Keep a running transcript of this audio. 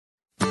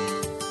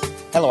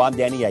Hello, I'm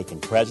Danny Aiken,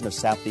 president of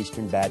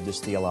Southeastern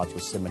Baptist Theological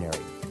Seminary.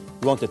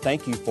 We want to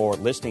thank you for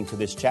listening to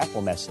this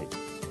chapel message.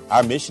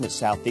 Our mission at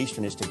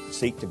Southeastern is to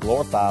seek to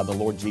glorify the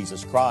Lord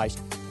Jesus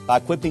Christ by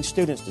equipping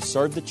students to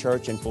serve the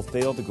church and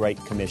fulfill the Great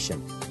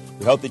Commission.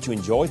 We hope that you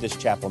enjoy this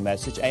chapel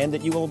message and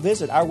that you will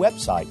visit our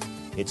website.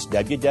 It's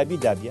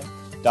www.sebts.edu.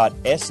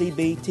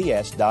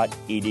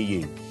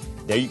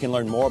 There you can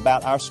learn more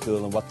about our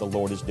school and what the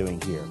Lord is doing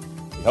here.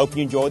 We hope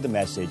you enjoyed the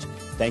message.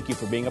 Thank you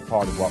for being a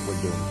part of what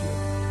we're doing here.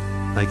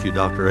 Thank you,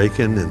 Dr.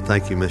 Aiken, and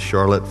thank you, Miss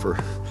Charlotte, for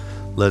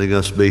letting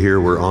us be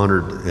here. We're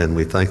honored, and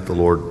we thank the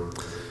Lord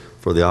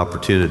for the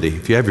opportunity.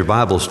 If you have your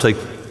Bibles, take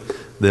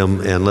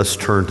them and let's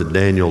turn to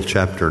Daniel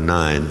chapter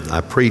 9.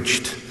 I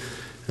preached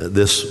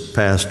this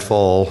past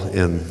fall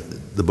in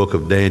the book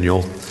of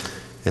Daniel,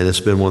 and it's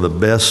been one of the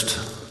best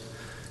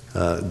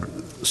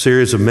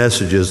series of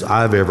messages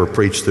I've ever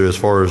preached through as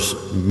far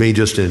as me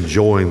just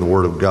enjoying the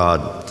Word of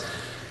God.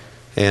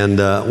 And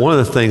one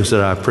of the things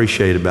that I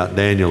appreciate about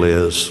Daniel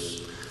is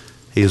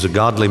he is a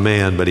godly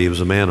man, but he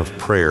was a man of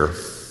prayer.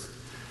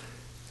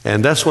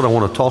 And that's what I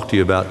want to talk to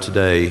you about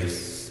today.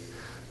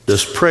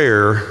 Does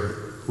prayer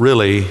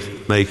really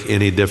make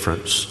any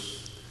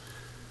difference?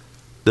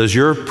 Does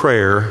your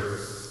prayer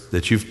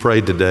that you've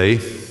prayed today,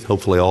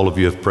 hopefully all of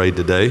you have prayed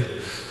today.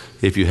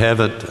 If you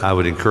haven't, I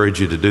would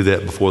encourage you to do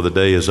that before the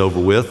day is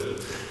over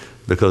with,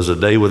 because a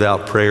day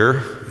without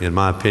prayer, in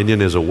my opinion,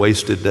 is a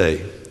wasted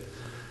day.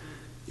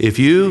 If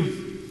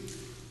you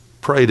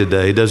pray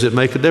today, does it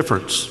make a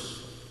difference?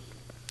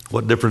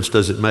 What difference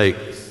does it make?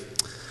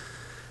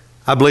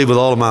 I believe with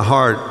all of my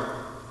heart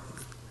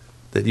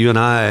that you and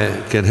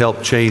I can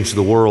help change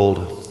the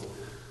world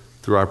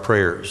through our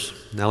prayers.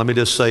 Now let me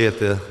just say at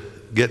the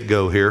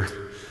get-go here,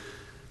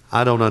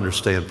 I don't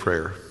understand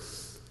prayer.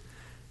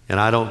 And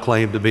I don't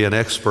claim to be an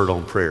expert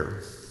on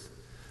prayer.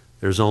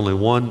 There's only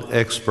one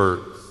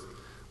expert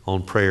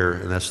on prayer,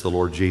 and that's the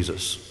Lord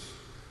Jesus.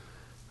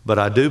 But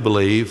I do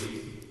believe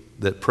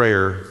that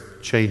prayer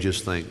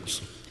changes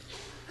things.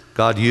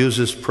 God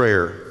uses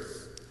prayer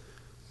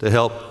to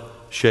help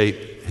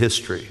shape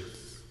history.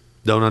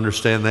 Don't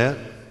understand that?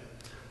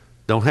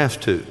 Don't have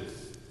to.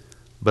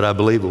 But I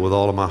believe it with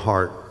all of my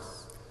heart.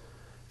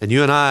 And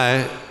you and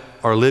I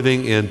are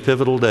living in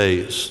pivotal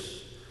days.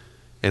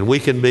 And we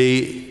can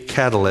be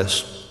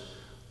catalysts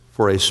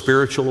for a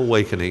spiritual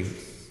awakening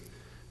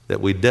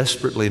that we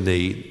desperately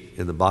need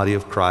in the body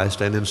of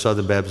Christ and in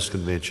Southern Baptist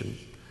Convention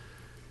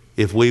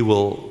if we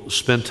will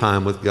spend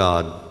time with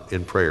God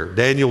in prayer.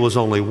 Daniel was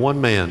only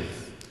one man,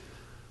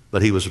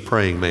 but he was a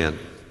praying man.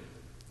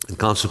 And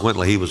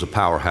consequently, he was a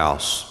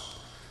powerhouse.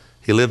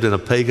 He lived in a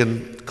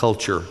pagan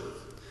culture,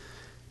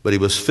 but he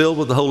was filled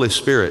with the Holy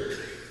Spirit.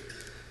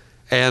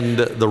 And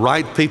the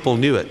right people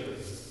knew it.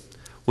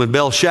 When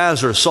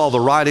Belshazzar saw the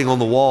writing on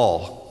the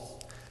wall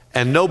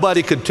and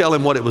nobody could tell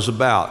him what it was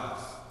about,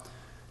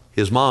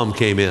 his mom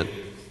came in.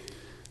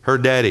 Her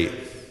daddy,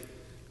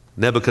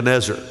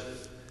 Nebuchadnezzar,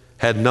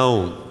 had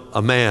known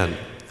a man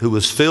who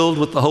was filled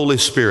with the Holy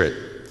Spirit.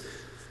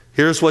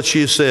 Here's what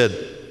she said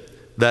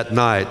that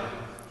night,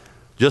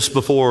 just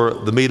before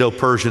the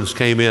Medo-Persians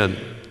came in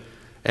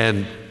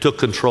and took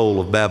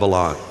control of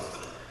Babylon.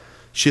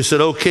 She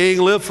said, "O king,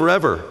 live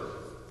forever.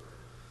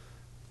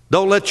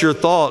 Don't let your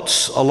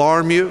thoughts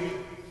alarm you.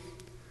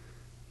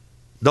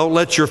 Don't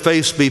let your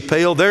face be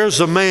pale. There's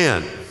a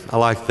man," I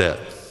like that.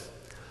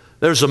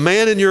 "There's a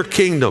man in your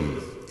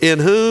kingdom in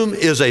whom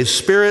is a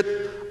spirit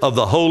of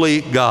the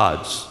holy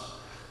gods."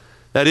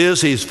 That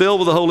is, he's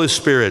filled with the Holy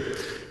Spirit.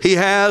 He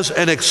has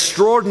an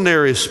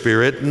extraordinary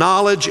spirit,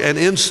 knowledge and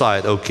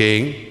insight, O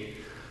king.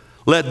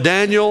 Let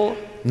Daniel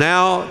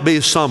now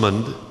be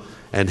summoned,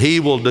 and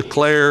he will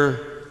declare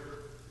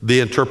the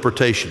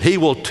interpretation. He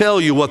will tell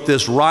you what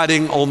this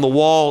writing on the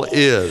wall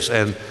is.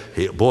 And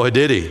boy,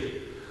 did he.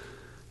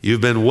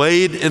 You've been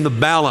weighed in the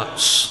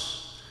balance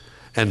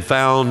and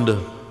found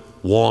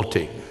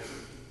wanting.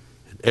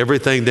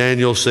 Everything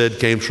Daniel said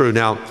came true.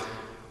 Now,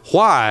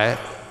 why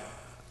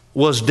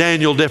was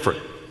Daniel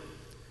different?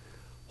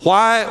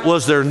 Why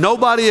was there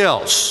nobody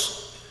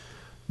else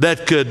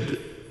that could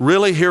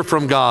really hear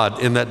from God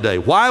in that day?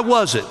 Why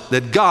was it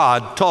that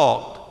God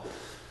talked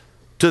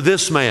to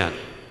this man?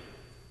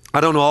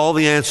 I don't know all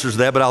the answers to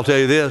that, but I'll tell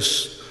you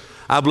this.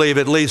 I believe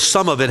at least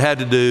some of it had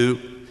to do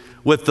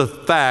with the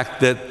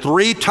fact that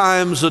 3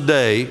 times a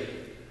day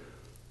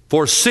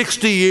for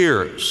 60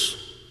 years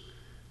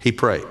he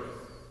prayed.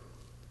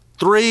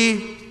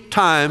 3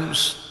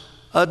 times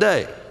a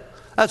day.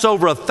 That's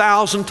over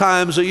 1,000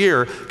 times a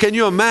year. Can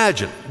you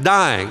imagine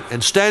dying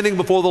and standing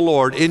before the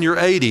Lord in your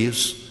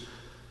 80s,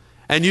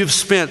 and you've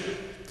spent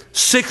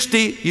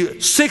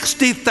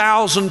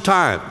 60,000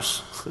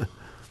 times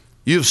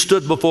you've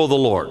stood before the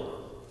Lord,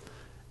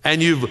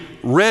 and you've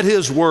read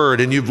His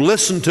Word, and you've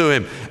listened to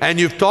Him, and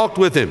you've talked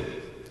with Him.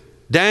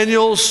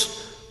 Daniel's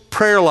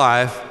prayer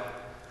life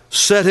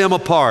set him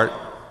apart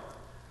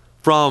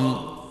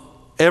from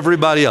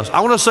everybody else. I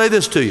want to say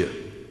this to you.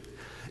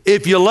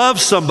 If you love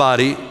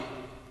somebody,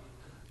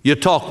 you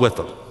talk with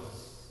them.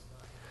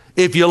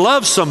 If you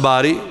love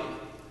somebody,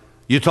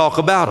 you talk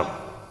about them.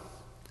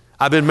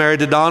 I've been married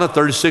to Donna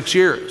 36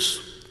 years.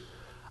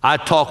 I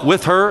talk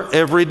with her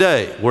every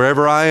day,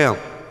 wherever I am.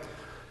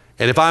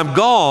 And if I'm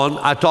gone,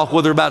 I talk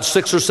with her about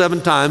 6 or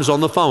 7 times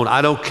on the phone.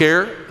 I don't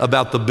care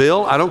about the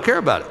bill. I don't care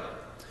about it.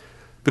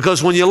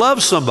 Because when you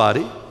love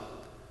somebody,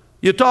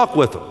 you talk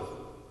with them.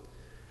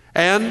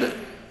 And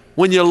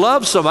when you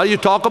love somebody, you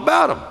talk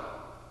about them.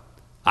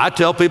 I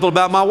tell people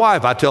about my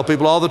wife. I tell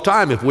people all the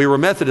time, if we were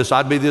Methodists,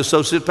 I'd be the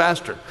associate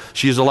pastor.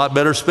 She's a lot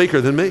better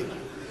speaker than me.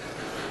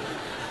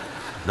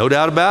 No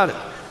doubt about it.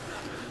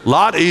 A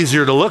lot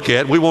easier to look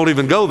at. We won't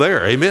even go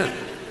there. Amen.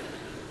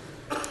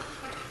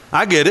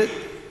 I get it.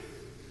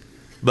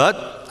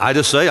 But I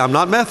just say I'm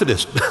not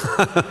Methodist.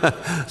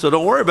 So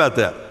don't worry about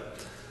that.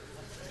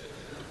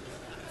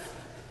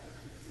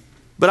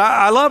 But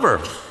I love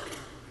her.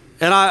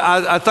 And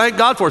I thank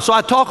God for it. So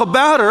I talk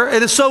about her,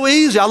 and it's so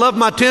easy. I love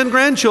my 10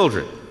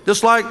 grandchildren,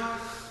 just like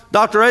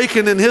Dr.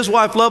 Aiken and his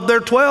wife love their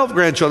 12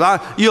 grandchildren.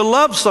 You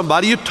love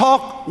somebody, you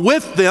talk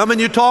with them,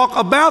 and you talk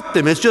about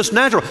them. It's just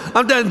natural.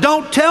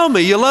 Don't tell me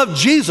you love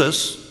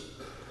Jesus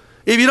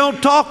if you don't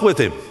talk with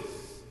him,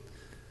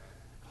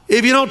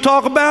 if you don't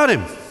talk about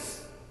him.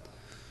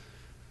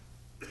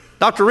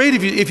 Dr.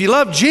 Reed, if you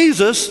love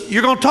Jesus,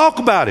 you're going to talk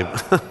about him.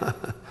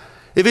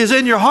 If he's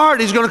in your heart,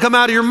 he's going to come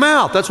out of your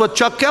mouth. That's what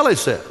Chuck Kelly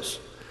says.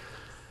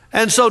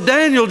 And so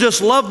Daniel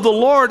just loved the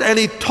Lord, and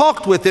he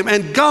talked with him,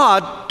 and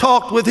God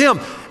talked with him.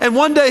 And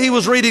one day he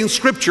was reading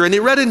scripture, and he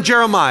read in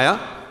Jeremiah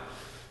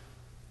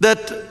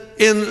that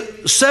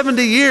in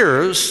 70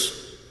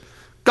 years,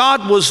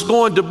 God was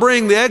going to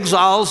bring the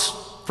exiles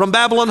from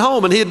Babylon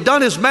home. And he had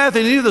done his math,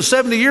 and he knew the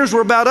 70 years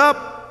were about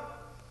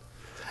up.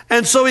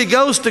 And so he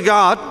goes to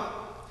God,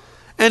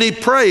 and he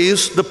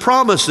prays the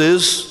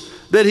promises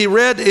that he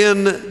read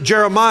in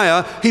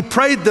Jeremiah. He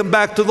prayed them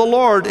back to the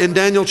Lord in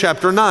Daniel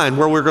chapter 9,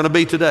 where we're going to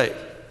be today.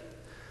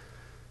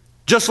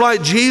 Just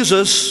like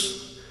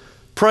Jesus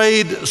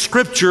prayed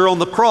scripture on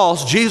the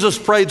cross, Jesus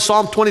prayed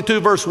Psalm 22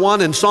 verse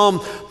 1 and Psalm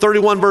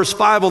 31 verse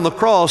 5 on the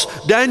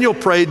cross, Daniel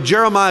prayed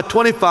Jeremiah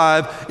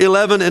 25,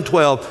 11 and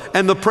 12.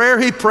 And the prayer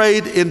he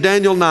prayed in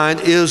Daniel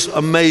 9 is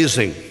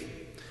amazing.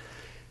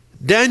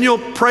 Daniel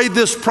prayed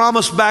this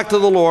promise back to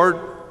the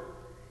Lord,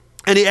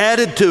 and he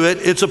added to it.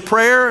 It's a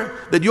prayer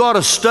that you ought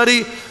to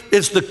study.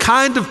 It's the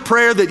kind of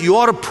prayer that you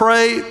ought to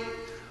pray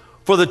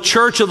for the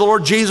church of the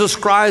Lord Jesus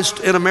Christ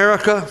in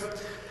America.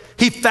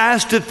 He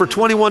fasted for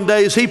 21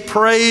 days. He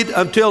prayed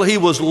until he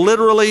was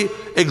literally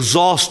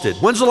exhausted.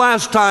 When's the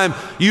last time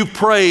you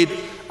prayed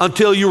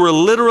until you were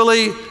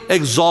literally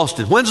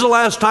exhausted? When's the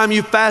last time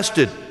you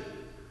fasted?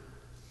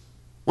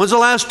 When's the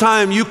last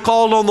time you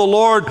called on the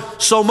Lord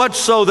so much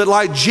so that,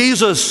 like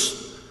Jesus,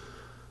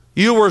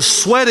 you were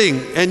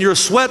sweating, and your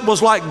sweat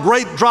was like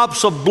great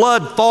drops of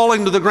blood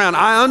falling to the ground?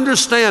 I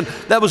understand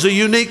that was a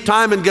unique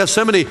time in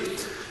Gethsemane,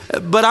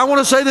 but I want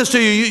to say this to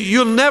you.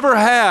 You'll never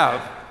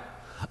have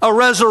a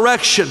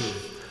resurrection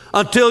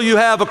until you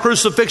have a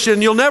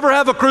crucifixion. You'll never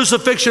have a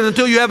crucifixion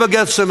until you have a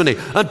Gethsemane,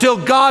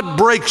 until God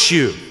breaks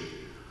you,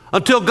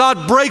 until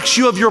God breaks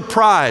you of your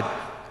pride,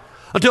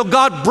 until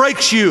God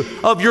breaks you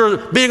of your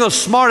being a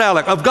smart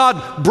aleck, of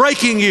God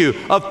breaking you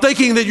of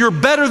thinking that you're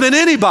better than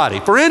anybody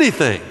for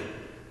anything.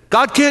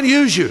 God can't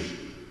use you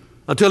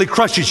until he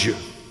crushes you.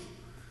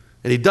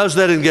 And he does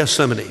that in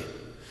Gethsemane.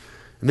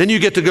 And then you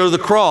get to go to the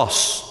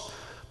cross.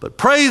 But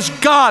praise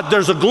God,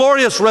 there's a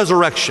glorious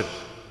resurrection.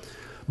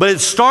 But it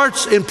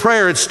starts in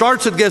prayer. It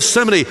starts at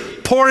Gethsemane,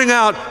 pouring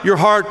out your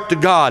heart to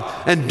God.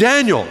 And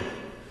Daniel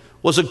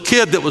was a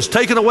kid that was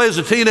taken away as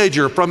a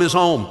teenager from his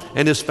home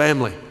and his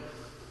family.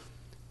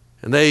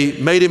 And they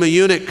made him a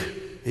eunuch.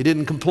 He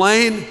didn't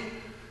complain.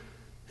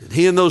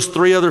 He and those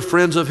 3 other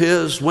friends of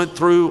his went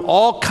through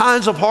all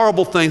kinds of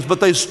horrible things, but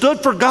they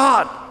stood for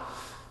God.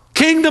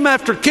 Kingdom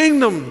after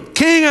kingdom,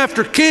 king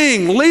after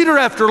king, leader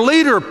after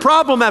leader,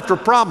 problem after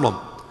problem.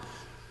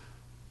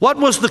 What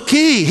was the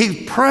key?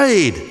 He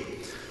prayed.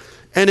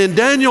 And in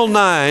Daniel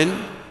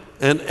 9,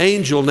 an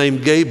angel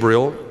named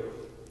Gabriel,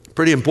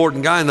 pretty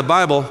important guy in the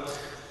Bible,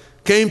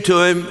 came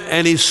to him,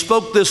 and he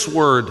spoke this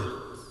word.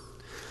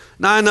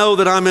 Now, I know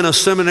that I'm in a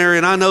seminary,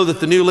 and I know that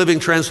the New Living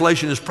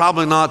Translation is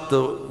probably not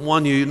the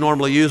one you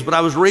normally use, but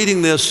I was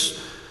reading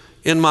this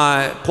in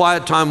my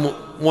quiet time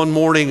one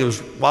morning. It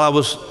was while I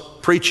was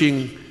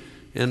preaching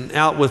and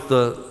out with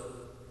the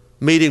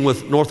meeting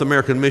with North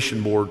American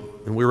Mission Board,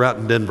 and we were out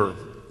in Denver.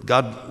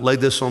 God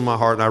laid this on my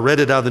heart, and I read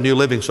it out of the New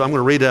Living, so I'm going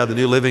to read it out of the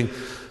New Living.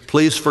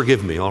 Please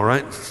forgive me, all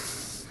right?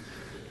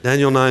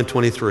 Daniel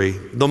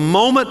 9:23. The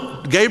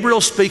moment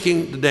Gabriel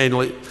speaking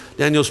to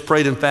Daniel's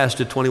prayed and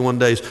fasted 21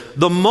 days.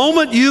 The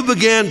moment you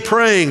began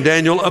praying,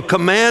 Daniel, a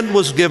command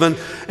was given,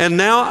 and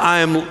now I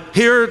am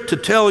here to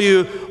tell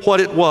you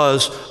what it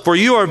was. For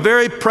you are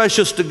very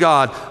precious to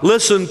God.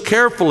 Listen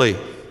carefully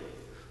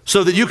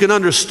so that you can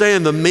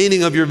understand the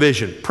meaning of your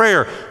vision.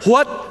 Prayer.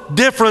 What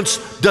difference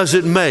does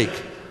it make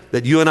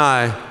that you and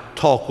I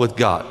talk with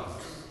God?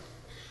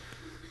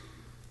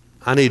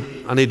 I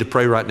need to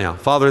pray right now.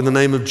 Father, in the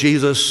name of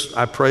Jesus,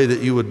 I pray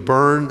that you would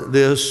burn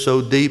this so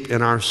deep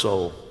in our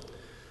soul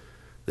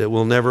that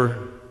we'll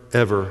never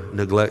ever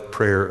neglect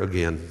prayer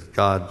again.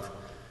 God,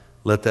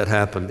 let that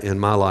happen in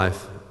my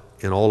life,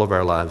 in all of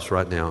our lives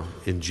right now,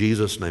 in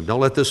Jesus' name. Don't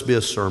let this be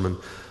a sermon.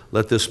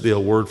 Let this be a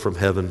word from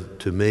heaven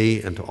to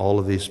me and to all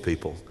of these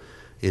people.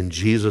 In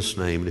Jesus'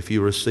 name. And if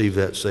you receive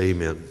that, say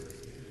amen.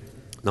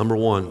 Number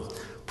one,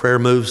 prayer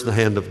moves the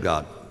hand of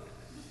God.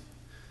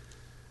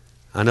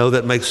 I know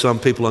that makes some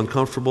people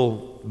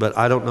uncomfortable, but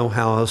I don't know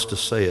how else to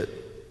say it.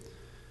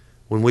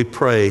 When we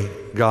pray,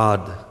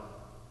 God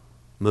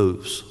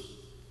moves.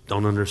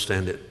 Don't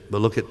understand it.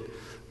 But look at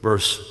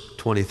verse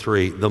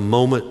 23. The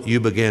moment you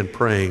began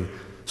praying,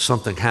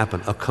 something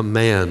happened. A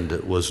command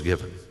was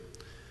given.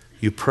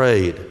 You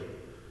prayed.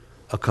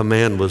 A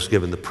command was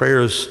given. The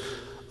prayers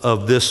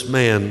of this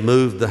man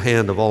moved the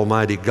hand of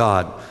Almighty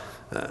God.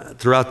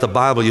 Throughout the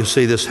Bible, you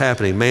see this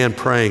happening. Man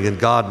praying and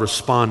God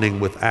responding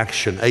with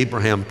action.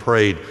 Abraham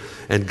prayed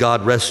and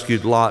God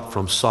rescued Lot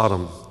from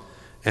Sodom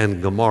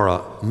and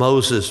Gomorrah.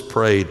 Moses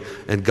prayed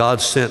and God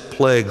sent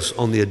plagues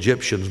on the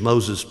Egyptians.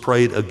 Moses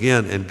prayed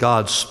again and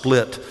God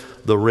split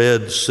the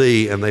Red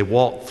Sea and they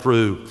walked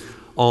through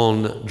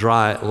on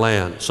dry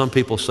land. Some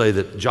people say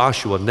that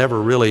Joshua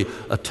never really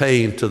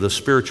attained to the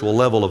spiritual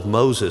level of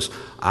Moses.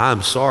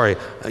 I'm sorry,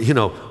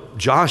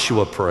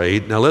 Joshua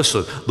prayed. Now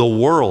listen, the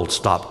world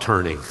stopped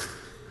turning.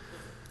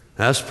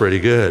 That's pretty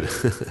good.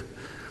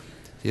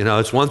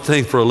 It's one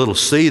thing for a little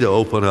sea to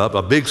open up,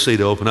 a big sea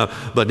to open up,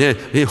 but then,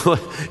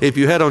 if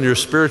you had on your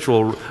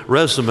spiritual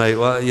resume,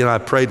 I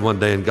prayed one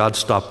day and God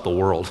stopped the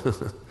world.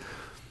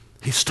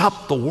 He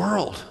stopped the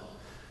world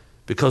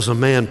because a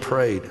man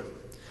prayed.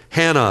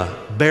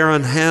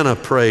 Barren Hannah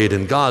prayed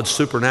and God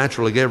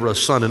supernaturally gave her a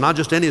son, and not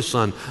just any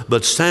son,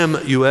 but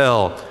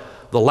Samuel,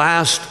 the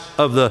last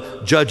of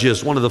the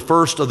judges, one of the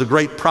first of the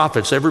great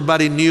prophets.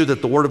 Everybody knew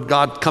that the word of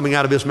God coming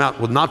out of his mouth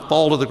would not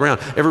fall to the ground.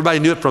 Everybody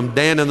knew it from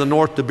Dan in the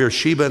north to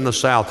Beersheba in the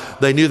south.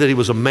 They knew that he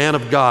was a man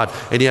of God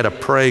and he had a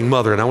praying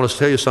mother. And I want to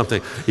tell you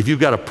something. If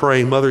you've got a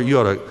praying mother, you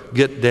ought to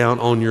get down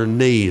on your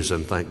knees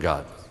and thank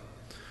God.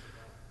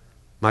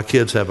 My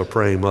kids have a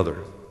praying mother.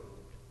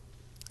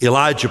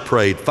 Elijah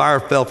prayed. Fire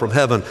fell from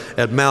heaven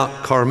at Mount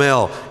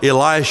Carmel.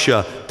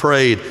 Elisha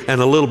prayed and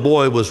a little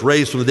boy was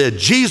raised from the dead.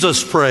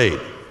 Jesus prayed.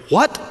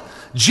 What?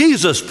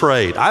 Jesus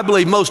prayed. I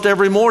believe most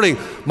every morning.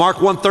 Mark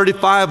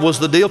 1:35 was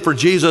the deal for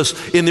Jesus.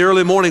 In the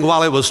early morning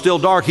while it was still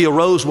dark, he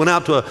arose, went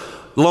out to a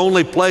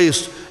lonely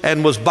place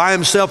and was by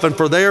himself, and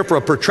for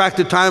a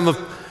protracted time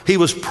he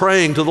was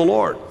praying to the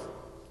Lord.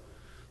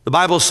 The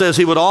Bible says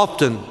he would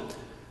often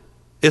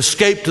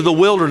escape to the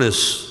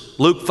wilderness,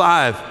 Luke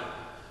 5,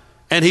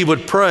 and he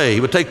would pray. He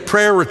would take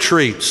prayer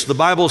retreats. The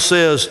Bible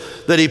says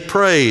that he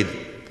prayed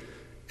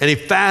and he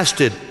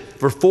fasted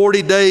for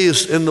 40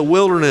 days in the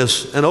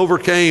wilderness and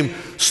overcame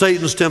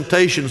Satan's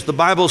temptations. The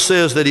Bible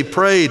says that he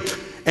prayed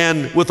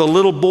and with a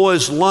little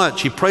boy's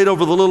lunch, he prayed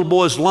over the little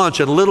boy's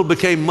lunch, and little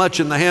became much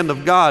in the hand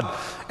of God.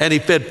 And he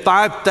fed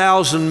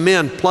 5,000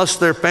 men plus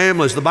their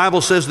families. The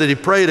Bible says that he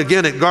prayed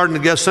again at Garden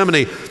of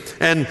Gethsemane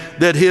and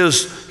that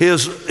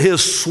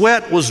his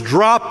sweat was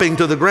dropping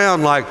to the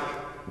ground like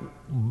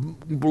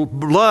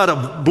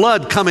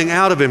blood coming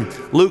out of him.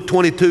 Luke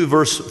 22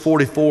 verse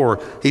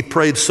 44, he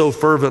prayed so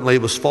fervently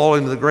it was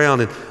falling to the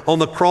ground. And on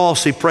the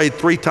cross he prayed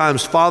 3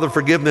 times, Father,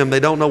 forgive them,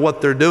 they don't know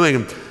what they're doing.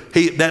 And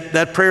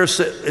that prayer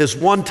is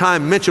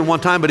mentioned one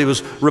time, but it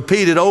was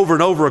repeated over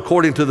and over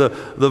according to the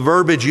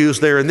verbiage used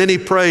there. And then he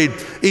prayed,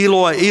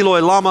 Eloi,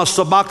 Eloi, lama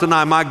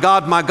sabachthani, my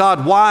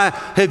God, why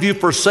have you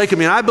forsaken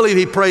me? And I believe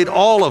he prayed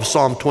all of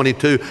Psalm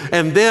 22.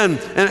 And then,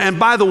 and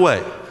by the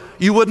way,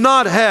 you would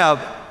not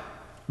have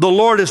the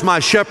Lord is my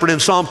shepherd in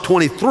Psalm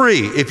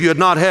 23 if you had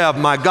not have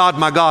my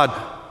God,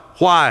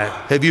 why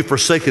have you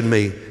forsaken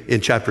me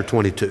in chapter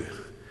 22?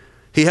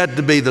 He had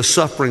to be the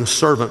suffering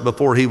servant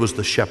before he was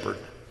the shepherd.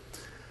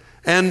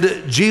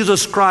 And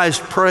Jesus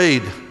Christ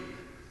prayed.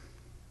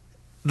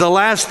 The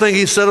last thing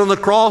he said on the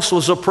cross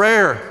was a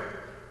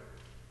prayer.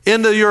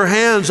 Into your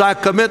hands I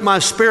commit my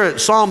spirit,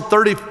 Psalm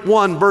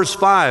 31 verse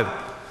 5.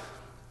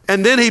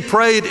 And then he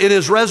prayed in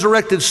his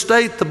resurrected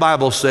state, the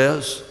Bible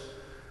says.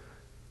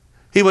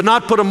 He would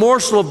not put a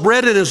morsel of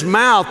bread in his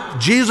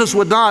mouth. Jesus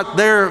would not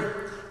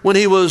there when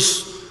he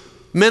was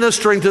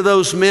ministering to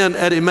those men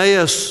at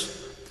Emmaus,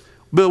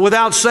 but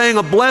without saying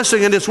a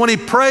blessing. And it's when he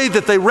prayed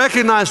that they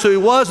recognized who he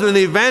was, and then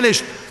he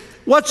vanished.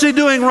 What's he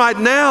doing right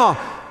now?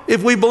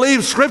 If we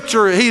believe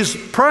Scripture, he's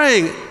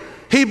praying.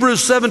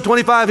 Hebrews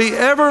 7:25, he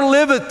ever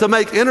liveth to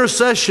make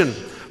intercession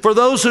for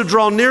those who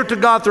draw near to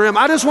God through him.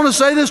 I just want to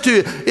say this to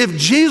you. If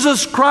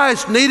Jesus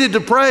Christ needed to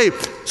pray,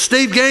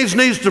 Steve Gaines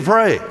needs to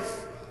pray.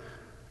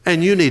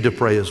 And you need to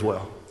pray as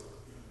well.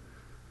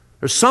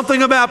 There's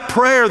something about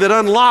prayer that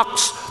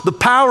unlocks the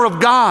power of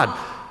God.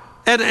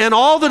 And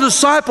all the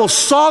disciples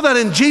saw that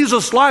in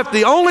Jesus' life.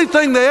 The only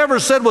thing they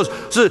ever said was,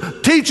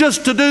 teach us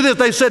to do this.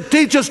 They said,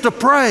 teach us to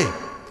pray.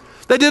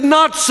 They did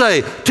not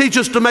say, teach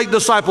us to make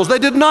disciples. They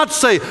did not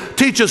say,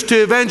 teach us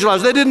to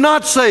evangelize. They did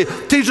not say,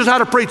 teach us how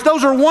to preach.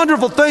 Those are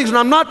wonderful things, and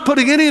I'm not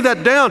putting any of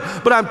that down,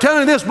 but I'm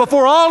telling you this,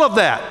 before all of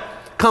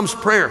that comes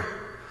prayer.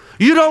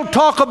 You don't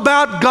talk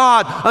about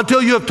God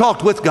until you have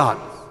talked with God.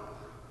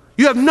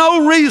 You have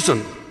no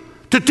reason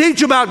to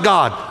teach about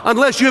God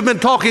unless you've been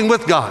talking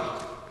with God.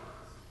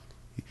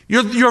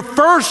 Your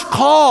first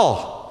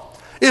call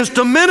is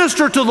to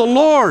minister to the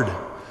Lord.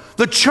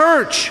 The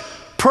church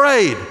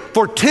prayed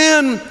for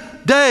 10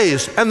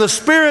 days, and the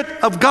Spirit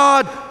of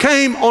God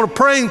came on a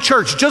praying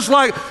church, just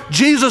like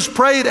Jesus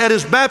prayed at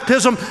his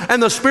baptism,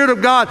 and the Spirit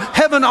of God,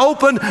 heaven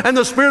opened, and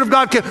the Spirit of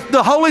God came.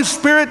 The Holy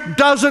Spirit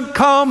doesn't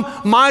come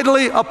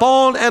mightily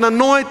upon and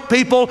anoint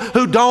people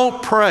who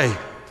don't pray.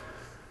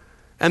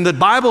 And the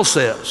Bible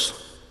says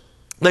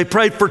they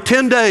prayed for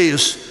 10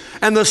 days,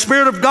 and the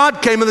Spirit of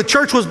God came, and the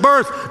church was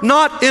birthed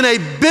not in a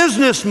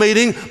business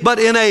meeting, but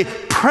in a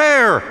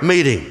prayer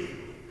meeting.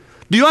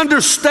 Do you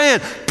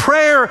understand?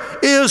 Prayer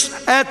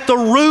is at the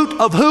root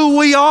of who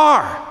we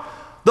are.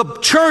 The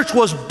church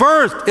was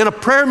birthed in a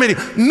prayer meeting.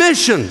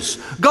 Missions.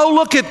 Go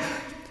look at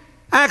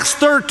Acts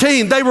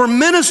 13. They were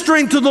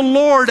ministering to the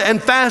Lord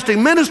and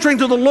fasting, ministering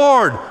to the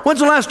Lord. When's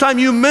the last time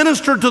you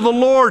ministered to the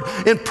Lord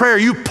in prayer?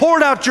 You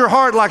poured out your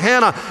heart like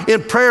Hannah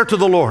in prayer to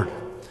the Lord.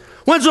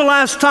 When's the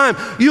last time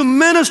you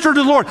ministered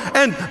to the Lord?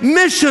 And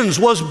missions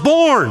was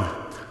born.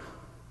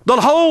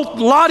 The whole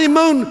Lottie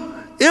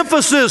Moon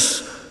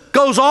emphasis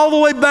goes all the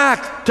way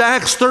back to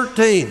Acts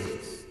 13.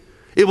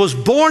 It was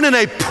born in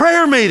a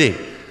prayer meeting,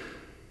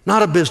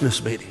 not a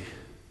business meeting.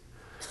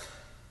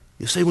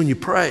 You see, when you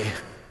pray,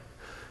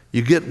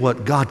 you get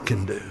what God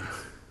can do.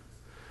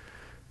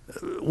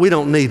 We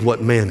don't need what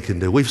man can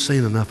do. We've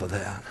seen enough of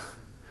that.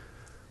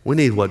 We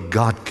need what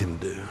God can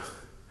do.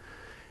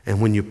 And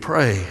when you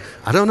pray,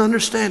 I don't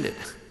understand it,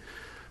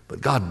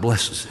 but God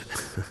blesses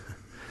it.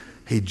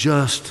 He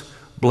just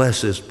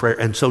blesses prayer.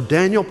 And so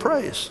Daniel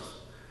prays.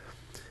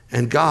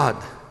 And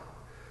God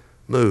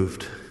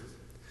moved.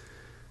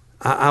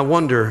 I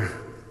wonder,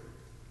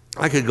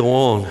 I could go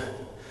on.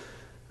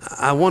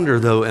 I wonder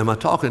though, am I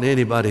talking to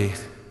anybody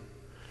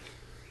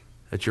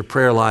that your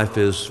prayer life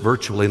is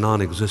virtually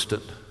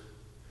non-existent?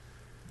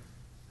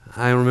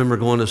 I remember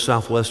going to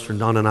Southwestern.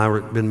 Donna and I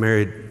were been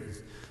married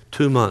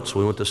 2 months.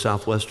 We went to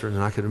Southwestern,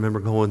 and I can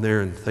remember going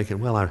there and thinking,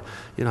 well,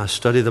 I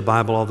study the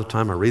Bible all the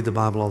time. I read the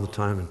Bible all the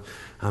time, and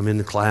I'm in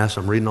the class.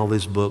 I'm reading all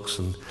these books,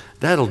 and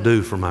that'll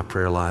do for my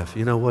prayer life.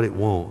 You know what? It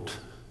won't.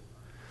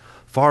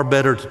 Far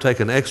better to take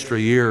an extra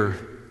year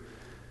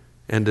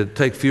and to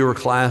take fewer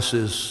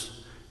classes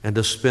and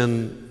to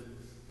spend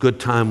good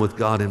time with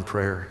God in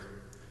prayer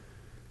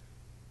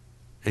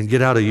and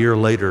get out a year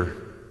later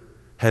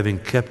having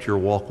kept your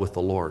walk with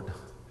the Lord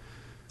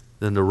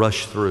than to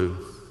rush through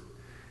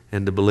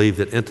and to believe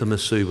that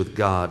intimacy with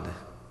God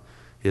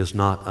is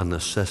not a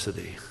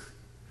necessity.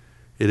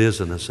 It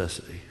is a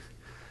necessity.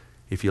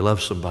 If you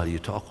love somebody, you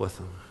talk with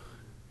them.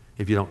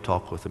 If you don't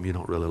talk with them, you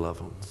don't really love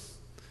them.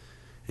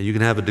 And you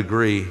can have a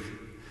degree,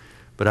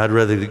 but I'd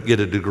rather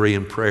get a degree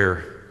in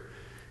prayer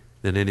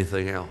than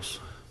anything else.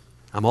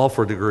 I'm all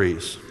for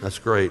degrees. That's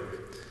great.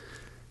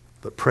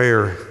 But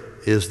prayer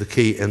is the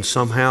key, and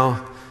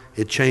somehow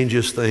it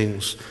changes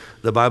things.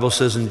 The Bible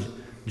says in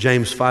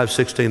James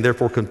 5:16,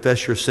 therefore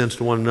confess your sins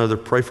to one another,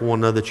 pray for one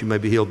another that you may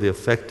be healed. The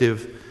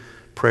effective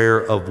prayer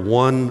of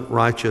one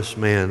righteous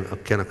man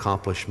can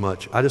accomplish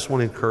much. I just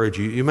want to encourage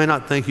you. You may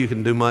not think you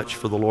can do much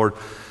for the Lord.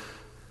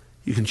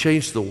 You can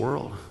change the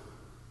world.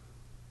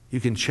 You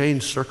can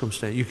change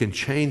circumstance. You can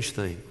change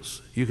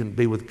things. You can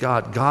be with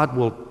God. God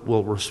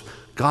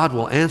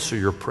will answer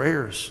your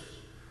prayers,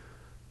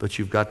 but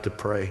you've got to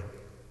pray.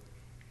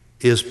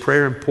 Is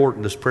prayer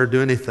important? Does prayer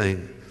do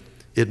anything?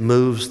 It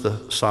moves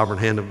the sovereign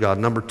hand of God.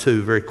 Number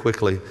two, very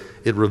quickly,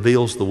 it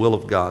reveals the will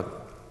of God.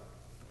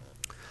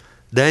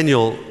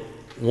 Daniel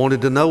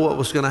wanted to know what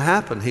was going to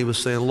happen. He was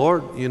saying,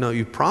 Lord,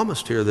 you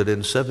promised here that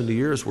in 70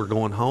 years we're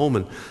going home,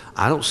 and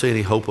I don't see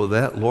any hope of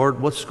that. Lord,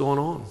 what's going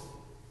on?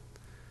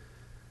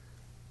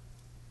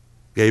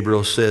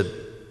 Gabriel said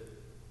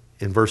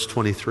in verse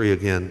 23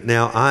 again,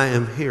 now I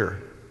am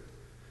here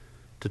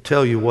to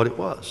tell you what it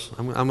was.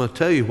 I'm going to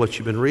tell you what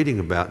you've been reading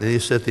about. And he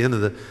said at the end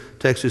of the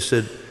text, he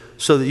said,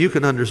 so that you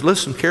can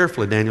listen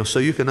carefully, Daniel, so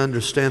you can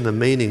understand the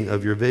meaning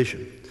of your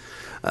vision.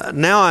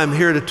 Now I'm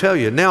here to tell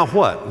you. Now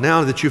what?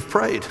 Now that you've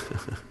prayed.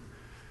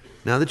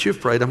 Now that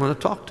you've prayed, I'm going to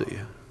talk to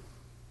you.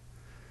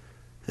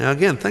 Now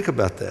again, think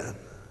about that.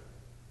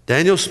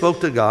 Daniel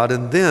spoke to God,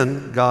 and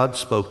then God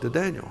spoke to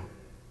Daniel.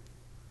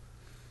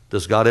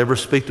 Does God ever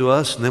speak to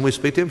us and then we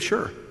speak to him?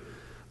 Sure.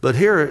 But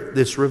here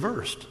it's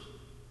reversed.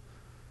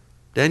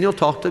 Daniel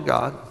talked to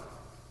God.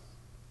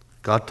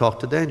 God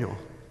talked to Daniel.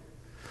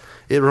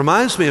 It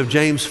reminds me of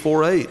James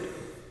 4:8.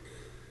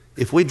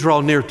 If we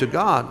draw near to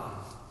God,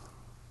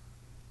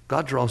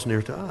 God draws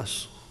near to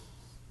us.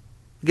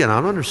 Again, I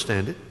don't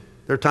understand it.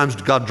 There are times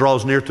God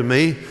draws near to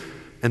me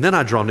and then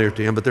I draw near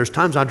to him, but there's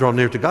times I draw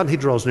near to God and he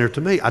draws near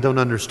to me. I don't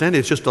understand it.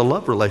 It's just a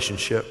love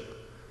relationship.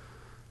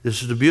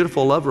 This is a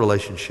beautiful love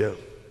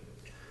relationship.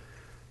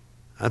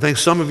 I think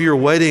some of you are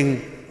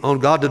waiting on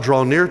God to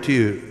draw near to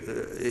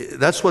you.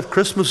 That's what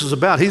Christmas is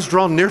about. He's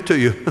drawn near to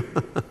you.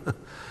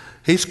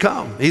 He's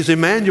come. He's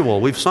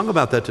Emmanuel. We've sung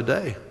about that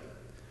today.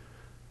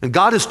 And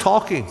God is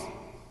talking.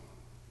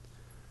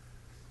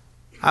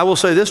 I will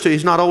say this to you,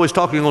 he's not always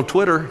talking on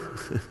Twitter.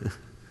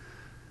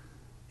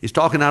 He's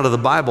talking out of the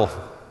Bible.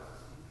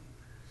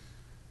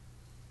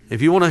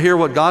 If you want to hear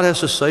what God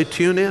has to say,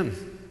 tune in.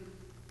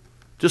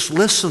 Just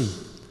listen.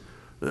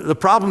 The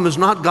problem is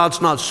not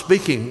God's not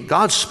speaking.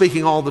 God's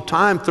speaking all the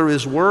time through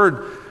His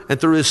Word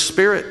and through His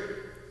Spirit.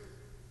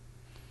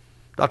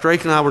 Dr.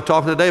 Aiken and I were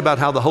talking today about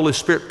how the Holy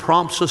Spirit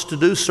prompts us to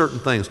do certain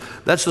things.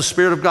 That's the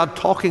Spirit of God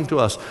talking to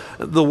us.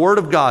 The Word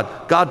of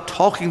God, God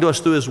talking to us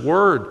through His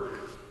Word.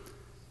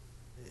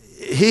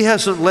 He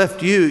hasn't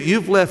left you.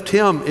 You've left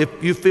Him.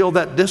 If you feel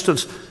that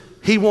distance,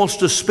 He wants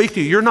to speak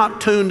to you. You're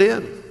not tuned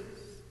in.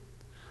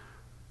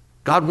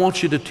 God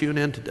wants you to tune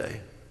in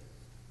today.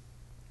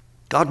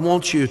 God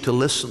wants you to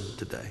listen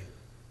today.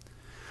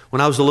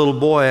 When I was a little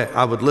boy,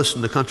 I would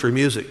listen to country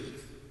music.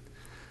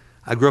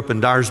 I grew up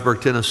in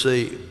Dyersburg,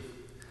 Tennessee,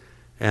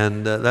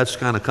 and that's the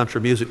kind of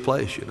country music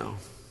place, you know.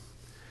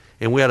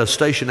 And we had a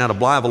station out of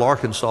Blytheville,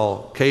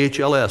 Arkansas,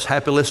 KHLS,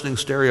 Happy Listening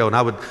Stereo, and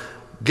I would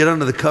get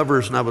under the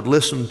covers and I would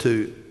listen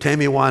to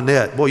Tammy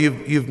Wynette. Boy,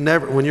 you've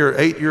never, when you're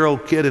an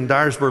 8-year-old kid in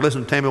Dyersburg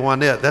listening to Tammy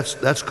Wynette,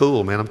 that's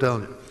cool, man, I'm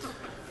telling you.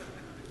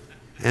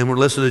 And we're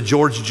listening to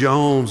George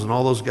Jones and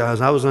all those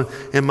guys.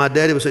 And my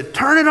daddy would say,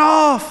 turn it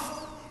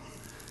off.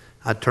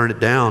 I'd turn it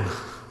down.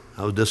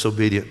 I was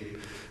disobedient.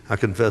 I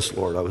confess,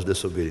 Lord, I was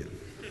disobedient.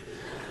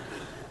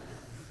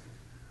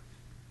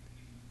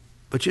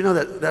 But you know,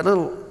 that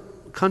little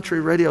country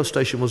radio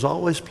station was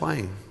always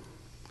playing.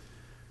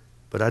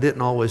 But I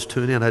didn't always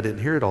tune in. I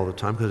didn't hear it all the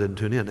time because I didn't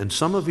tune in. And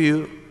some of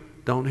you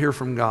don't hear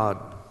from God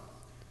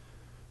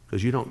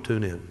because you don't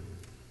tune in.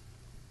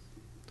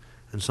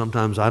 And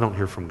sometimes I don't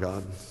hear from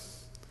God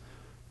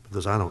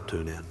because I don't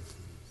tune in.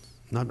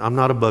 I'm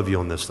not above you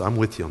on this. I'm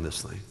with you on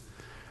this thing.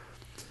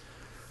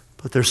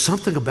 But there's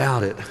something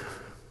about it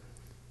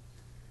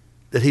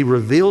that He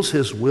reveals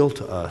His will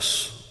to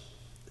us.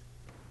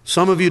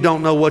 Some of you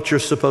don't know what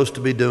you're supposed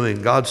to be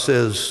doing. God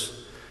says,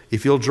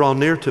 if you'll draw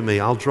near to me,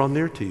 I'll draw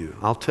near to you.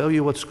 I'll tell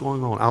you what's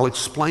going on. I'll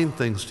explain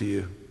things to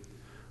you.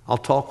 I'll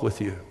talk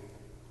with you.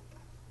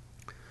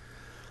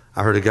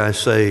 I heard a guy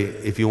say,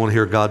 if you want to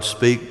hear God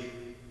speak,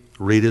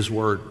 read His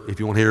Word. If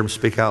you want to hear Him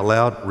speak out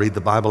loud, read the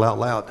Bible out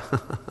loud.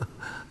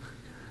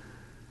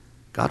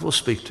 God will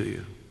speak to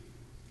you.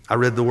 I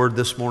read the Word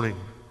this morning.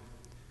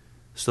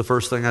 It's the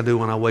first thing I do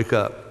when I wake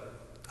up.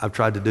 I've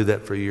tried to do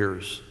that for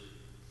years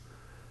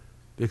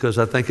because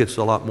I think it's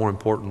a lot more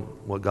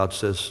important what God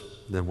says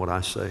than what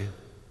I say.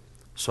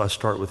 So I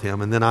start with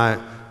Him, and then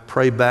I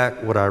pray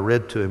back what I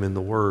read to Him in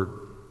the Word.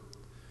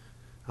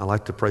 I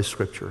like to pray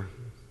Scripture.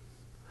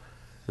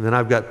 And then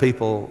I've got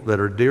people that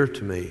are dear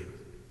to me.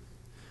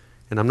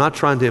 And I'm not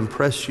trying to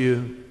impress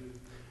you,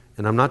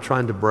 and I'm not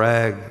trying to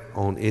brag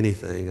on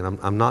anything, and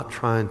I'm not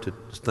trying to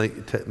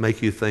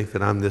make you think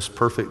that I'm this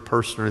perfect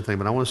person or anything,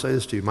 but I want to say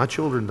this to you. My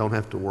children don't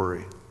have to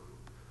worry.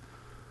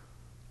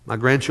 My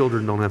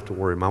grandchildren don't have to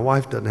worry. My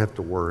wife doesn't have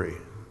to worry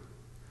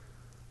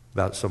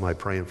about somebody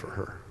praying for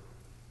her.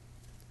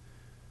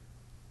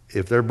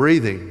 If they're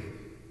breathing,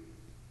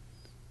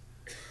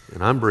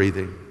 and I'm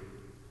breathing,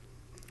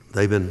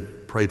 they've been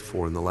prayed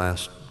for in the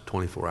last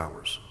 24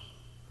 hours.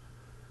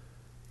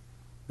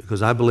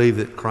 Because I believe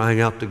that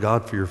crying out to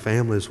God for your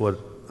family is what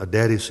a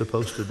daddy's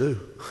supposed to do.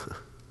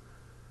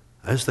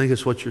 I just think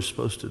it's what you're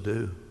supposed to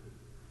do.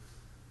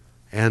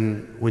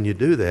 And when you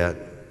do that,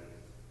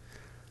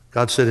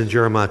 God said in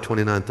Jeremiah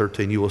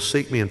 29:13, you will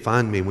seek me and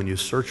find me when you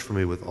search for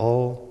me with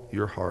all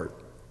your heart.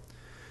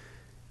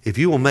 If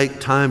you will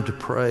make time to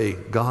pray,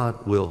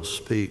 God will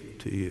speak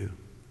to you.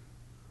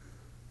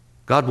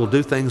 God will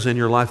do things in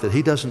your life that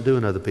He doesn't do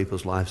in other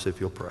people's lives if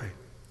you'll pray.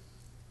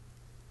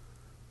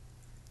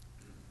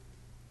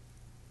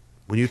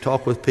 When you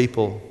talk with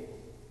people,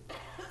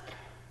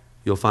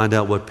 you'll find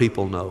out what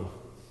people know.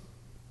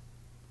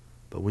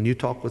 But when you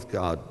talk with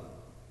God,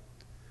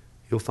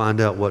 you'll find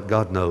out what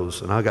God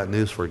knows. And I got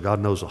news for you. God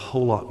knows a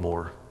whole lot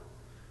more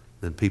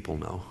than people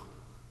know.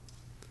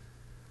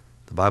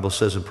 The Bible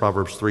says in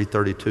Proverbs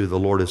 3:32, the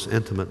Lord is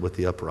intimate with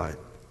the upright.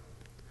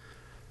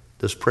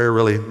 Does prayer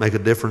really make a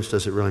difference?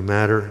 Does it really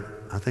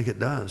matter? I think it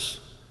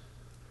does.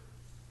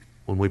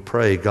 When we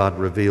pray, God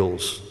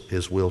reveals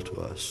His will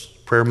to us.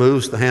 Prayer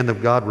moves the hand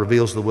of God,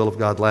 reveals the will of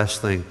God.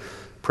 Last thing,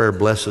 prayer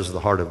blesses the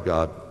heart of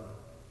God.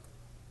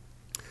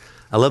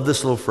 I love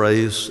this little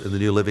phrase in the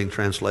New Living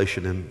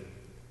Translation in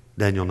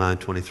Daniel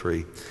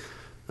 9:23.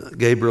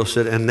 Gabriel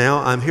said, and now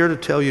I'm here to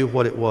tell you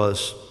what it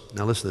was.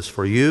 Now listen to this.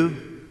 For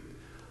you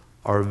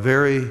are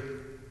very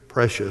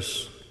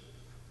precious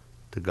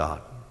to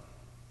God.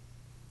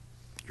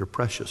 You're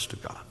precious to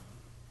God.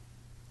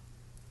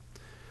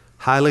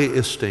 Highly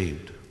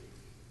esteemed.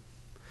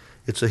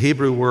 It's a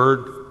Hebrew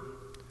word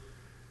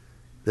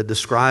that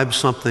describes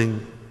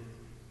something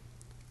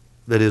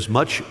that is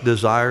much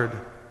desired,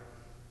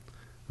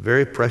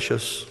 very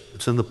precious.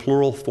 It's in the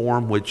plural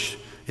form, which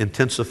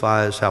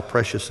intensifies how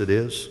precious it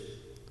is.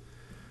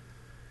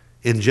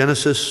 In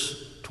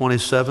Genesis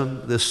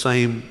 27, this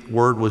same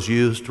word was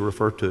used to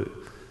refer to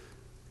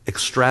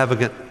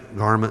extravagant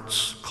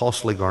garments,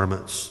 costly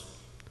garments.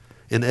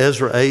 In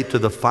Ezra 8,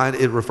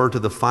 it referred to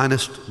the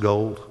finest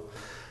gold.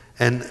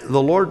 And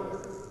the Lord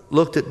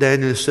looked at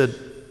Daniel and said,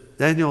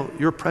 Daniel,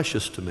 you're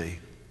precious to me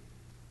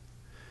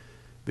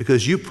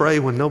because you pray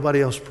when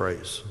nobody else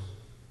prays.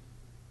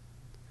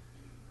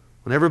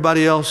 When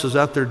everybody else is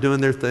out there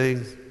doing their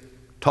thing,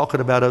 talking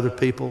about other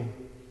people,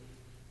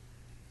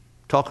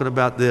 talking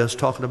about this,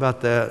 talking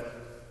about that,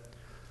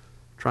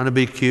 trying to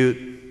be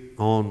cute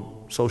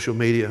on social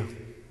media.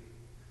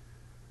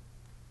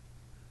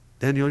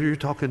 Daniel, you're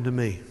talking to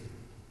me.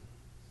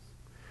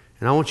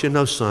 And I want you to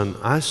know, son,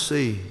 I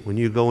see when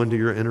you go into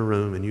your inner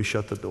room and you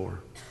shut the door.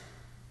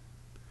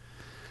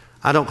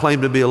 I don't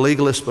claim to be a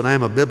legalist, but I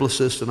am a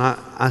biblicist, and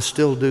I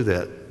still do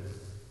that.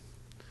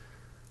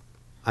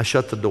 I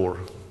shut the door.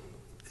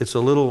 It's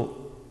a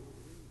little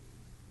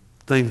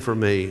thing for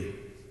me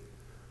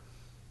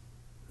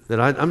that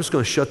I'm just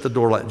going to shut the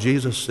door like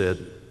Jesus said.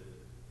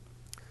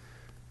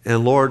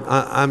 And Lord,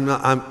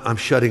 I'm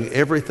shutting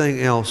everything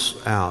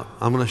else out.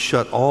 I'm going to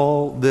shut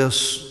all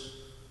this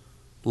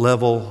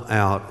level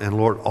out, and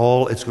Lord,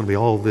 it's going to be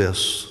all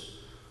this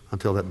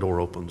until that door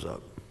opens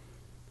up.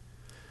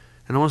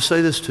 And I want to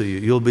say this to you.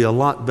 You'll be a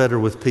lot better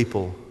with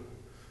people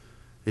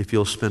if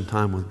you'll spend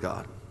time with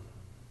God.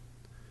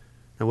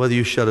 And whether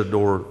you shut a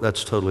door,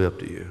 that's totally up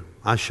to you.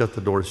 I shut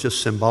the door. It's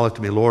just symbolic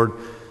to me. Lord,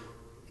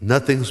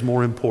 nothing's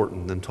more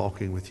important than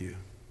talking with you.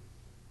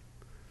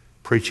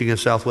 Preaching at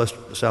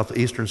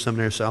Southeastern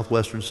Seminary,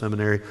 Southwestern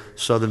Seminary,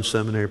 Southern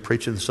Seminary,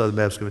 preaching at the Southern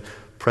Baptist Community,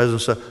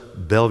 President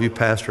of Bellevue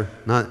pastor.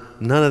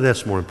 None of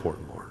that's more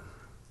important, Lord.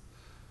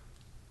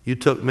 You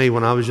took me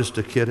when I was just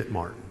a kid at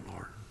Martin,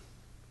 Lord,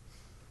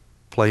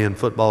 playing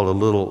football at a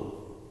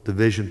little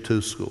Division II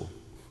school.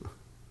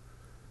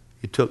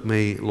 You took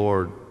me,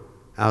 Lord,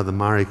 out of the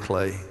miry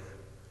clay.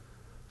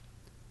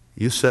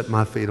 You set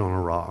my feet on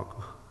a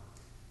rock.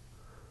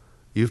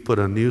 You've put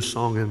a new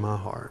song in my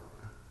heart.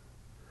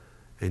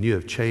 And you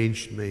have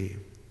changed me.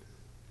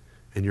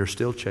 And you're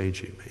still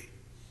changing me.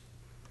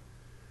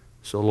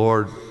 So,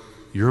 Lord,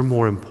 you're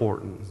more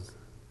important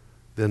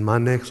than my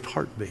next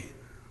heartbeat.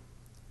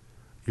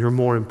 You're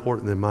more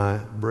important than my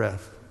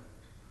breath.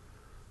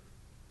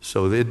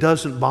 So it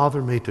doesn't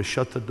bother me to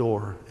shut the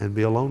door and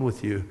be alone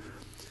with you.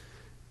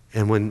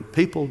 And when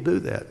people do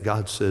that,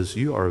 God says,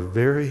 you are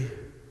very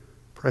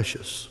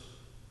precious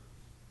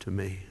to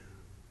me.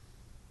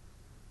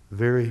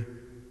 Very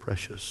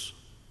precious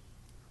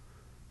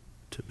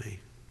to me.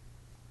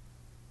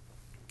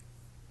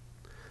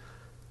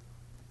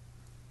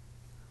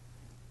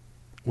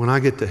 When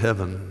I get to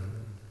heaven,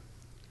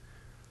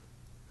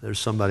 there's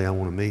somebody I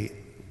want to meet,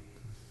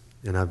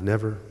 and I've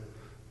never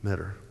met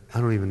her. I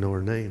don't even know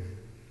her name.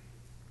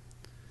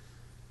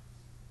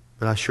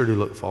 But I sure do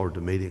look forward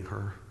to meeting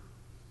her.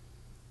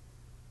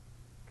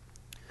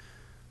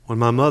 When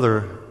my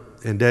mother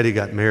and Daddy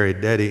got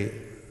married, Daddy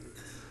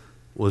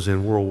was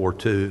in World War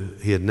II.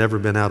 He had never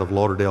been out of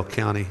Lauderdale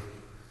County.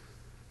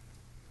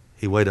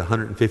 He weighed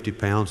 150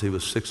 pounds. He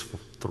was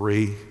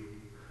 6'3",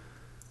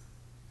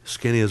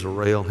 skinny as a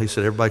rail. He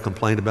said everybody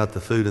complained about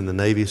the food in the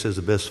Navy. He says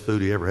the best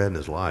food he ever had in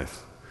his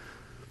life.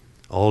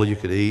 All you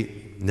could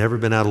eat. Never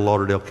been out of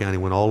Lauderdale County.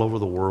 Went all over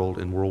the world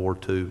in World War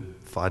II,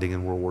 fighting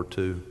in World War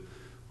II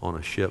on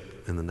a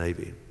ship in the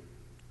Navy.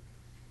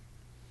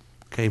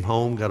 Came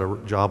home, got a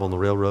job on the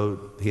railroad.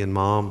 He and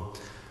Mom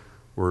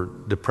were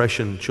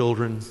Depression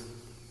children.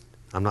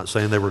 I'm not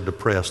saying they were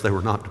depressed. They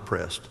were not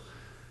depressed.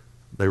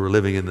 They were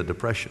living in the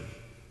Depression.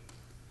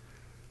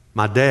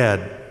 My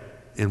dad,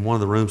 in one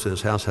of the rooms in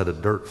his house, had a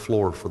dirt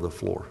floor for the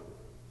floor.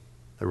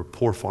 They were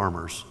poor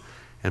farmers.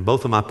 And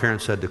both of my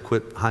parents had to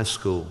quit high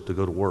school to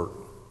go to work.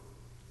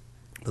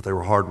 But they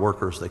were hard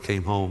workers. They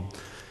came home,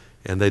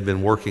 and they'd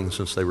been working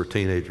since they were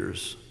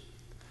teenagers.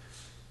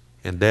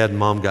 And Dad and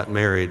Mom got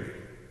married.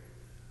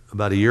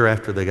 About a year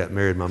after they got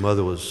married, my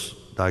mother was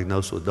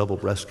diagnosed with double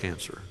breast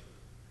cancer.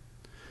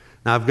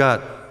 Now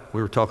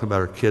we were talking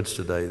about our kids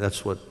today.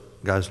 That's what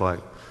guys like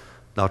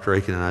Dr.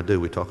 Aiken and I do.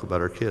 We talk about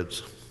our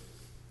kids.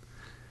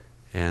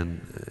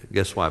 And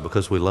guess why?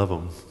 Because we love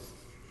them.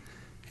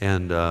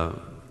 And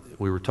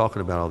we were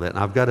talking about all that. And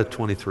I've got a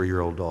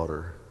 23-year-old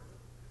daughter.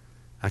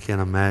 I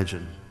can't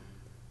imagine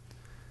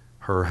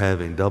her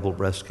having double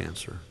breast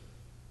cancer.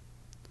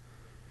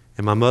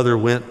 And my mother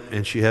went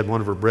and she had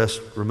one of her breasts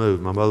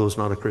removed. My mother was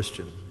not a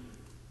Christian.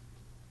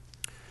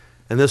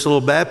 And this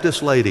little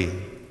Baptist lady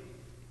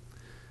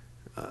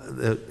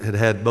that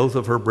had both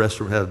of her breasts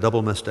removed, had a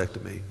double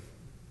mastectomy,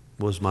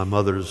 was my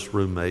mother's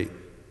roommate.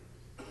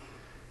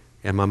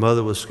 And my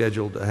mother was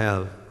scheduled to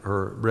have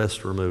her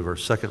breast removed, her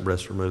second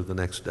breast removed the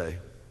next day.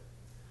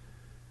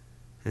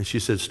 And she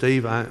said,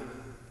 Steve,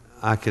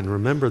 I can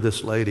remember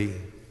this lady.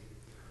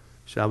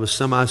 She said, I was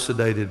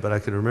semi-sedated, but I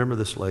can remember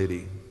this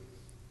lady.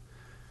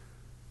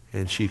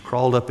 And she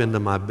crawled up into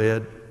my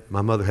bed.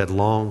 My mother had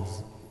long,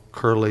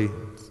 curly,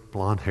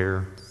 blonde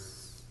hair.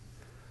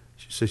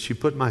 She said she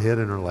put my head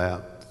in her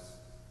lap,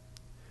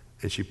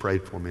 and she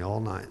prayed for me all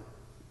night.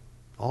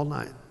 All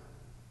night.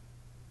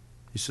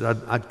 He said,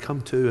 I'd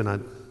come to and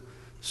I'd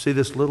see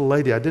this little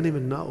lady I didn't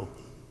even know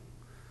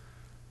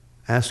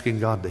asking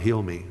God to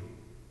heal me.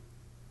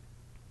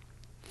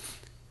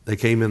 They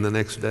came in the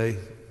next day,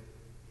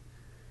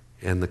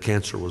 and the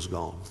cancer was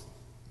gone.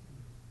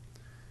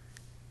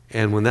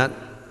 And when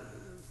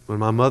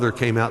my mother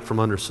came out from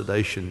under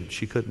sedation,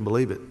 she couldn't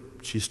believe it.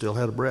 She still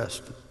had a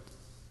breast.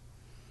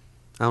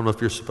 I don't know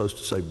if you're supposed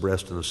to say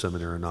breast in a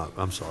seminary or not.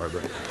 I'm sorry,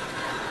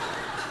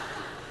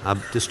 but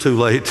it's too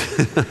late.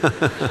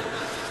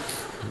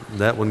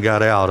 That one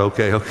got out.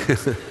 Okay.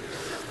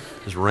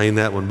 Just rein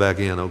that one back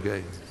in.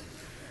 Okay.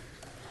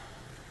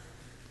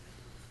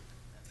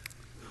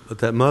 But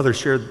that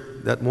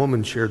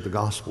woman shared the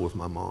gospel with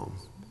my mom.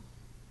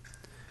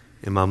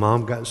 And my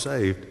mom got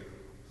saved.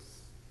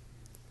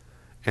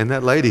 And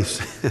that lady,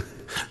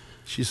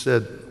 she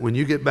said, when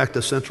you get back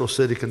to Central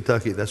City,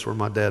 Kentucky, that's where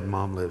my dad and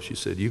mom live. She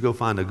said, you go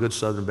find a good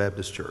Southern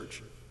Baptist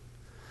church.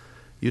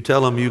 You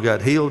tell them you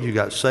got healed, you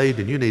got saved,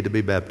 and you need to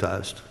be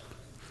baptized.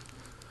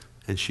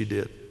 And she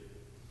did.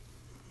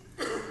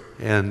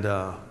 And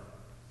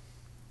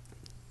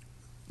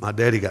my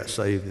daddy got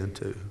saved then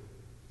too.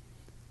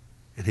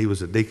 And he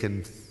was a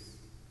deacon,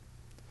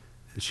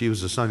 and she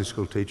was a Sunday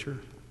school teacher.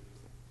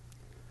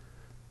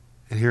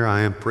 And here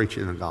I am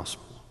preaching the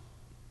gospel.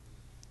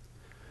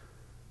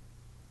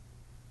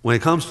 When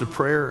it comes to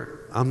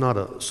prayer, I'm not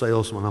a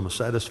salesman, I'm a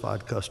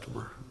satisfied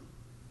customer.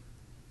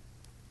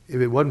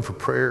 If it wasn't for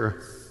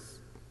prayer,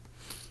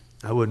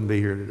 I wouldn't be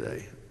here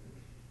today.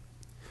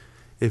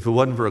 If it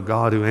wasn't for a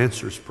God who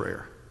answers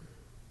prayer.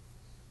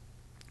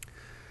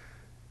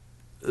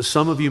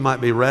 Some of you might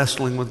be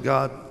wrestling with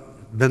God.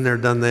 Been there,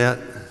 done that.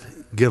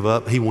 Give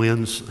up. He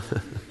wins.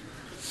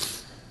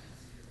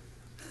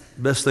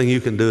 Best thing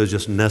you can do is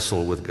just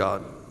nestle with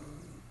God.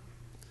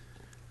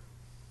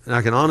 And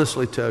I can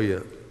honestly tell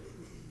you,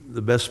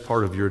 the best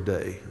part of your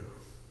day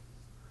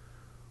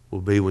will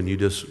be when you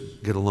just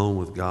get alone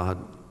with God,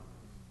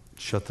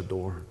 shut the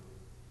door,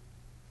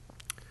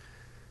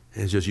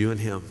 and it's just you and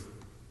Him.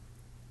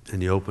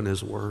 And you open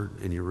His Word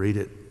and you read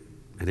it,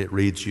 and it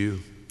reads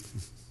you.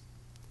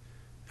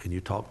 And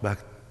you talk back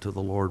to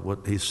the Lord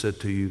what He said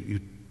to you.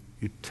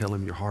 You tell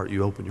Him your heart.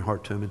 You open your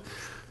heart to Him. And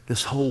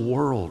this whole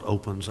world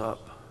opens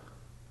up.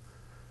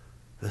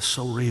 That's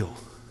so real.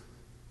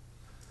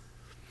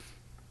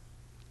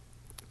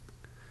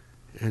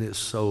 And it's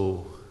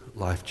so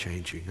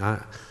life-changing.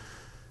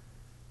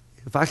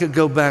 If I could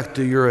go back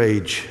to your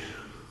age,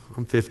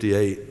 I'm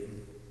 58,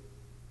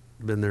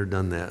 been there,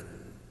 done that.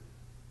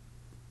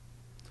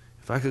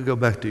 If I could go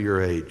back to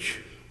your age,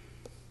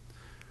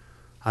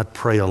 I'd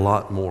pray a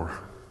lot more,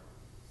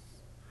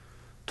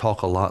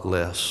 talk a lot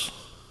less,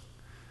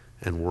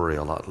 and worry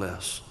a lot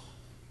less.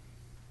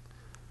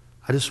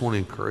 I just want to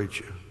encourage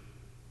you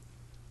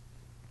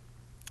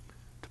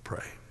to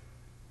pray.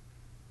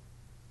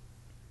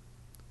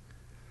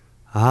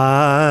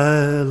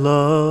 I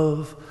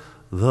love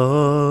the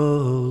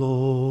Lord.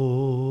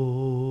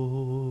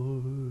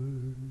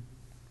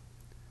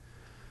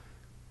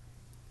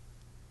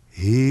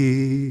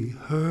 He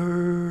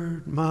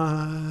heard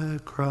my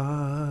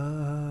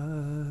cry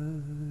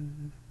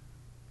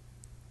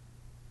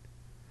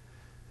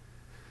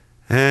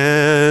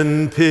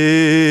and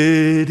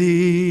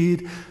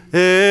pitied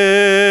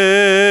every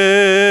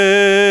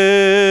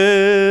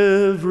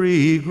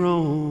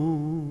groan.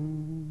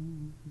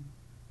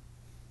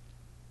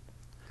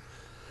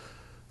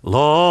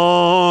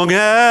 Long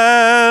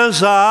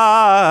as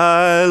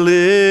I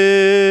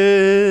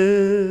live,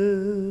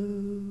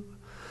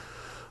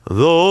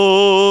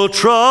 though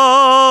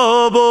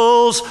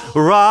troubles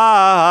rise,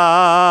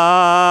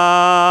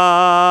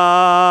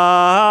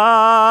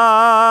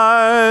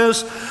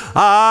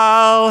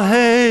 I'll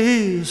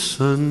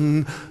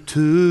hasten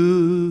to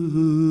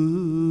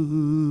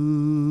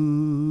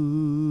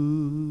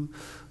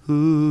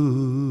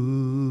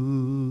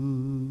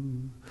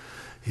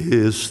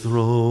His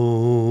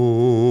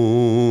throne.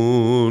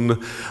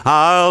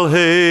 I'll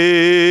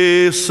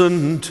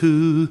hasten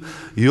to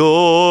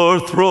your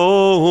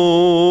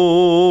throne.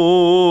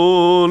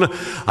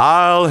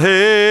 I'll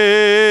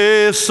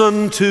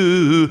hasten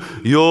to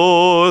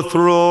your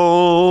throne.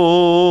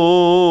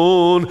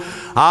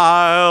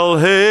 I'll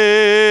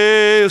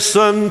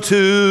hasten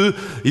to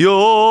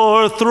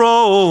your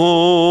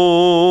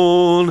throne.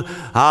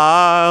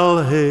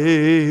 I'll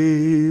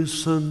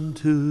hasten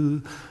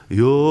to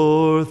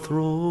your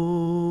throne,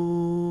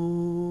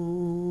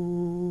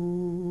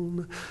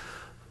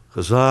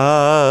 'cause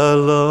I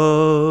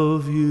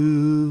love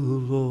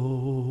you,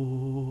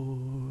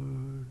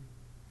 Lord.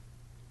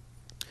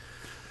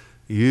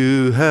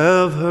 You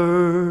have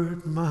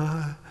heard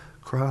my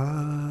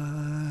cry.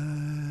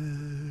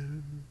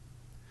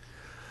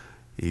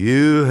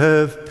 You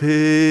have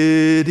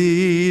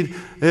pitied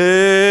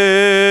every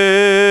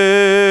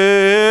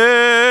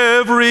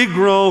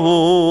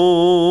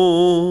groan.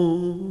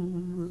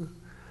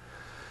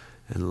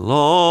 And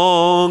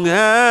long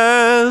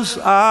as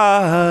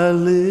I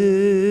live,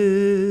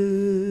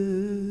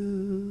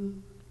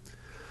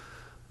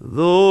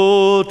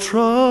 though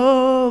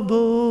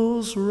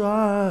troubles rise,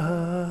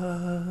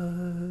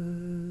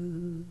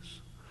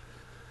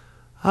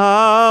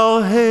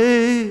 I'll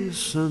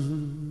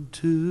hasten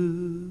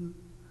to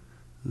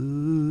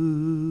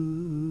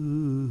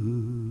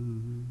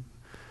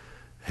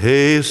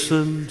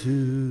hasten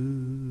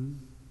to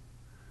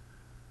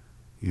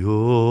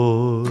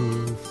your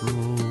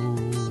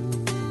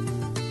throne.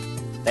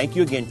 Thank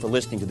you again for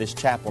listening to this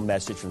chapel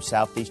message from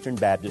Southeastern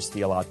Baptist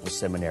Theological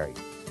Seminary.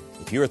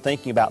 If you are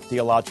thinking about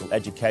theological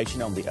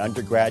education on the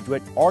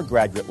undergraduate or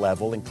graduate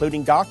level,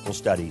 including doctoral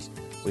studies,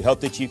 we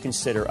hope that you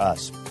consider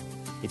us.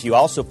 If you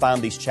also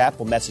find these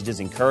chapel messages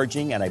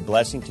encouraging and a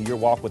blessing to your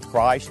walk with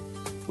Christ,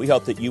 we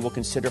hope that you will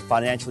consider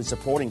financially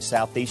supporting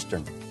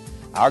Southeastern.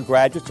 Our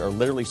graduates are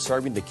literally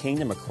serving the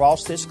kingdom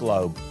across this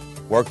globe,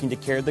 working to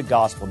carry the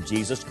gospel of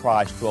Jesus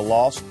Christ to a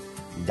lost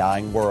and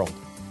dying world.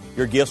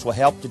 Your gifts will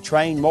help to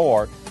train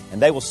more,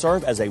 and they will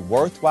serve as a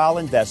worthwhile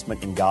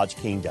investment in God's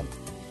kingdom.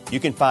 You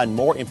can find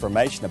more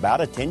information about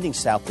attending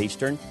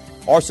Southeastern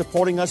or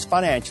supporting us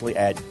financially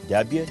at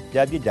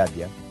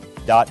www.sebts.edu.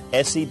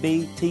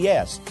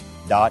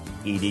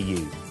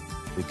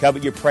 We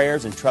covet your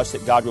prayers and trust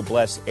that God will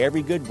bless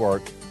every good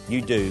work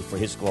you do for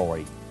His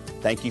glory.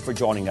 Thank you for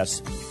joining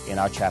us in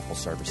our chapel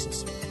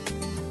services.